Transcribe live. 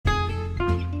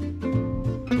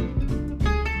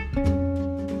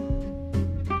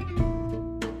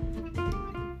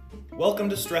Welcome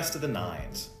to Stress to the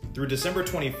Nines. Through December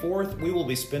 24th, we will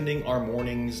be spending our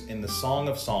mornings in the Song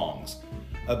of Songs,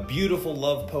 a beautiful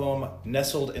love poem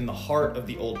nestled in the heart of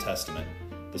the Old Testament.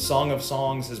 The Song of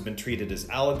Songs has been treated as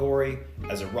allegory,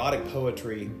 as erotic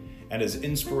poetry, and as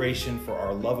inspiration for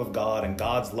our love of God and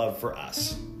God's love for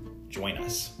us. Join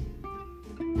us.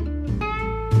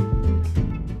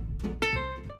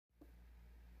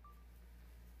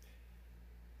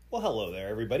 Well, hello there,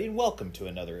 everybody, and welcome to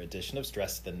another edition of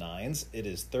Stress to the Nines. It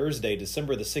is Thursday,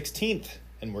 December the 16th,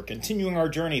 and we're continuing our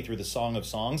journey through the Song of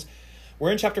Songs.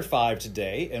 We're in chapter 5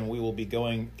 today, and we will be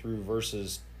going from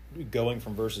verses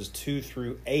 2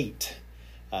 through 8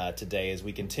 today as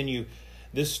we continue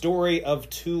this story of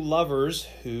two lovers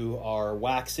who are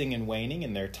waxing and waning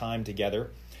in their time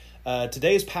together.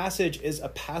 Today's passage is a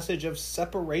passage of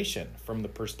separation from the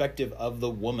perspective of the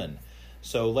woman.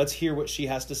 So let's hear what she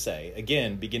has to say,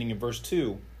 again, beginning in verse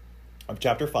 2 of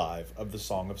chapter 5 of the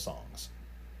Song of Songs.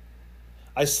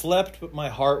 I slept, but my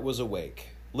heart was awake.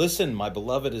 Listen, my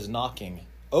beloved is knocking.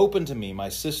 Open to me, my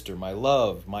sister, my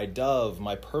love, my dove,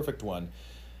 my perfect one.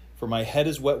 For my head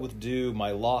is wet with dew,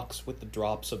 my locks with the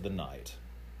drops of the night.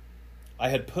 I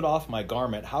had put off my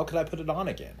garment. How could I put it on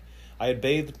again? I had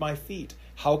bathed my feet.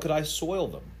 How could I soil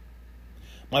them?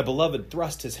 My beloved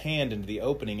thrust his hand into the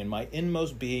opening, and my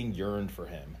inmost being yearned for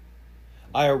him.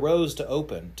 I arose to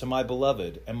open to my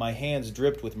beloved, and my hands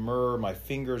dripped with myrrh, my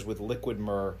fingers with liquid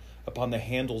myrrh upon the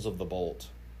handles of the bolt.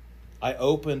 I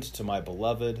opened to my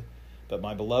beloved, but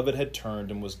my beloved had turned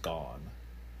and was gone.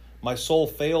 My soul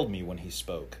failed me when he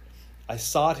spoke. I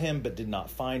sought him, but did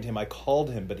not find him. I called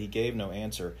him, but he gave no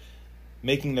answer.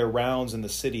 Making their rounds in the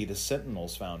city, the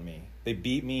sentinels found me. They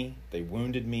beat me, they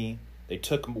wounded me. They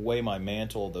took away my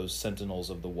mantle, those sentinels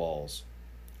of the walls.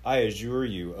 I adjure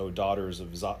you, O daughters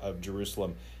of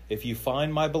Jerusalem, if you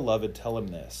find my beloved, tell him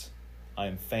this: I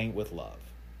am faint with love.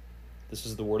 This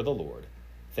is the word of the Lord.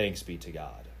 Thanks be to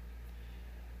God.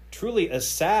 Truly a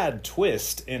sad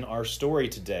twist in our story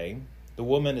today. The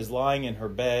woman is lying in her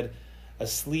bed,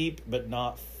 asleep but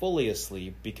not fully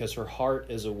asleep, because her heart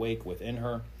is awake within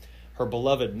her. Her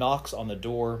beloved knocks on the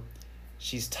door.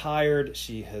 She's tired.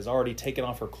 She has already taken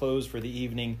off her clothes for the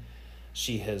evening.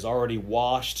 She has already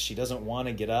washed. She doesn't want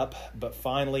to get up, but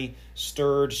finally,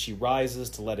 stirred, she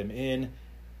rises to let him in,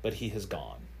 but he has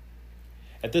gone.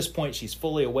 At this point, she's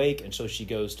fully awake, and so she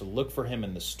goes to look for him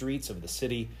in the streets of the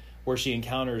city, where she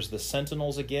encounters the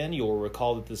sentinels again. You'll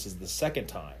recall that this is the second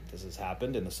time this has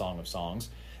happened in the Song of Songs.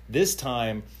 This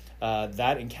time,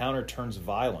 that encounter turns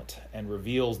violent and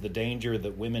reveals the danger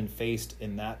that women faced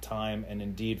in that time and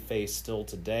indeed face still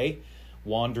today,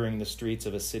 wandering the streets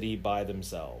of a city by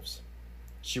themselves.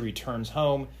 She returns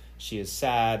home, she is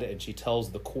sad, and she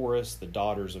tells the chorus, the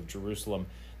daughters of Jerusalem,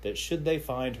 that should they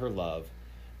find her love,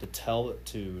 to tell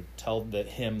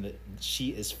him that she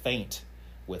is faint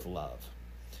with love.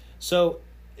 So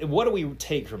what do we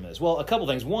take from this? Well, a couple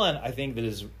things. One, I think that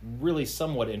is really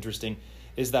somewhat interesting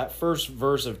is that first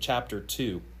verse of chapter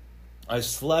 2. I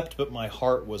slept, but my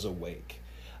heart was awake.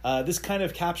 This kind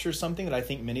of captures something that I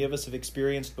think many of us have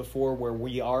experienced before, where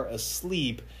we are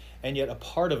asleep, and yet a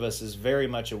part of us is very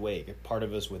much awake. A part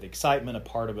of us with excitement, a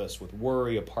part of us with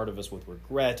worry, a part of us with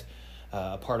regret,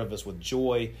 a part of us with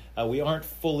joy. We aren't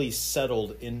fully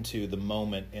settled into the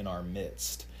moment in our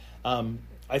midst.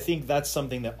 I think that's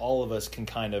something that all of us can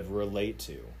kind of relate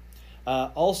to.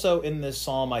 Also in this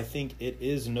psalm, I think it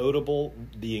is notable,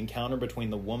 the encounter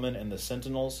between the woman and the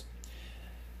sentinels.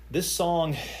 This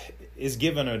song is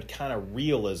given a kind of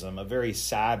realism, a very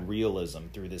sad realism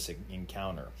through this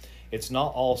encounter. It's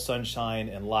not all sunshine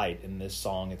and light in this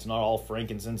song. It's not all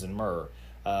frankincense and myrrh.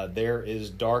 There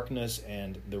is darkness,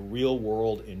 and the real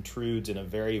world intrudes in a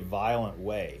very violent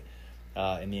way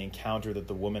in the encounter that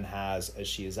the woman has as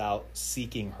she is out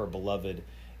seeking her beloved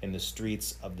in the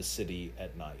streets of the city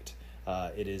at night.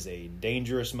 It is a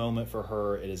dangerous moment for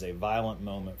her. It is a violent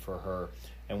moment for her,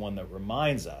 and one that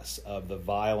reminds us of the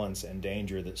violence and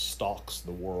danger that stalks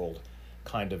the world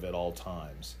kind of at all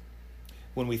times.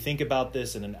 When we think about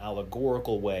this in an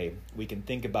allegorical way, we can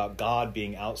think about God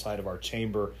being outside of our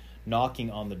chamber,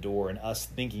 knocking on the door, and us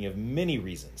thinking of many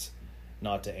reasons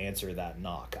not to answer that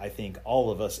knock. I think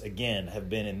all of us, again, have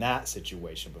been in that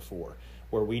situation before,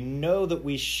 where we know that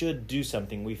we should do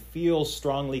something. We feel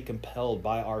strongly compelled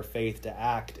by our faith to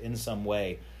act in some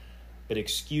way, but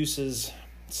excuses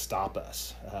stop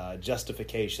us.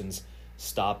 Justifications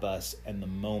stop us, and the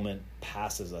moment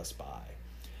passes us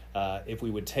by. If we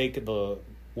would take the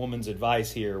woman's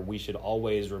advice here, we should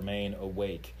always remain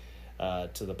awake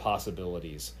to the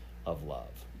possibilities of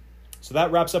love. So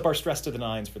that wraps up our Stress to the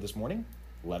Nines for this morning.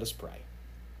 Let us pray.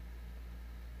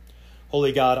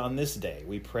 Holy God, on this day,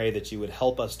 we pray that you would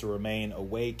help us to remain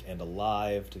awake and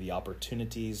alive to the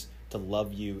opportunities to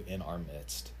love you in our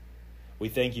midst. We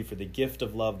thank you for the gift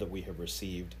of love that we have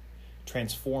received.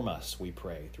 Transform us, we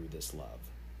pray, through this love.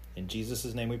 In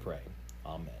Jesus' name we pray.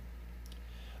 Amen.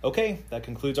 Okay, that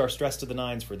concludes our Stress to the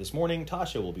Nines for this morning.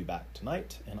 Tasha will be back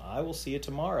tonight, and I will see you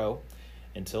tomorrow.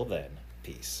 Until then,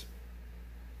 peace.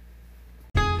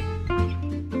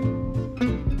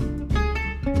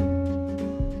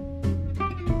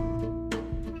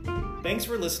 Thanks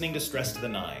for listening to Stress to the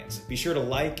Nines. Be sure to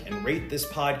like and rate this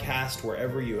podcast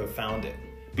wherever you have found it.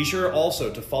 Be sure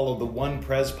also to follow the One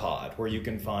Pres Pod, where you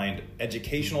can find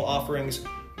educational offerings,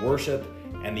 worship,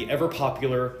 and the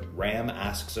ever-popular Ram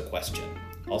Asks a Question.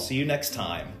 I'll see you next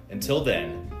time. Until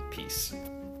then, peace.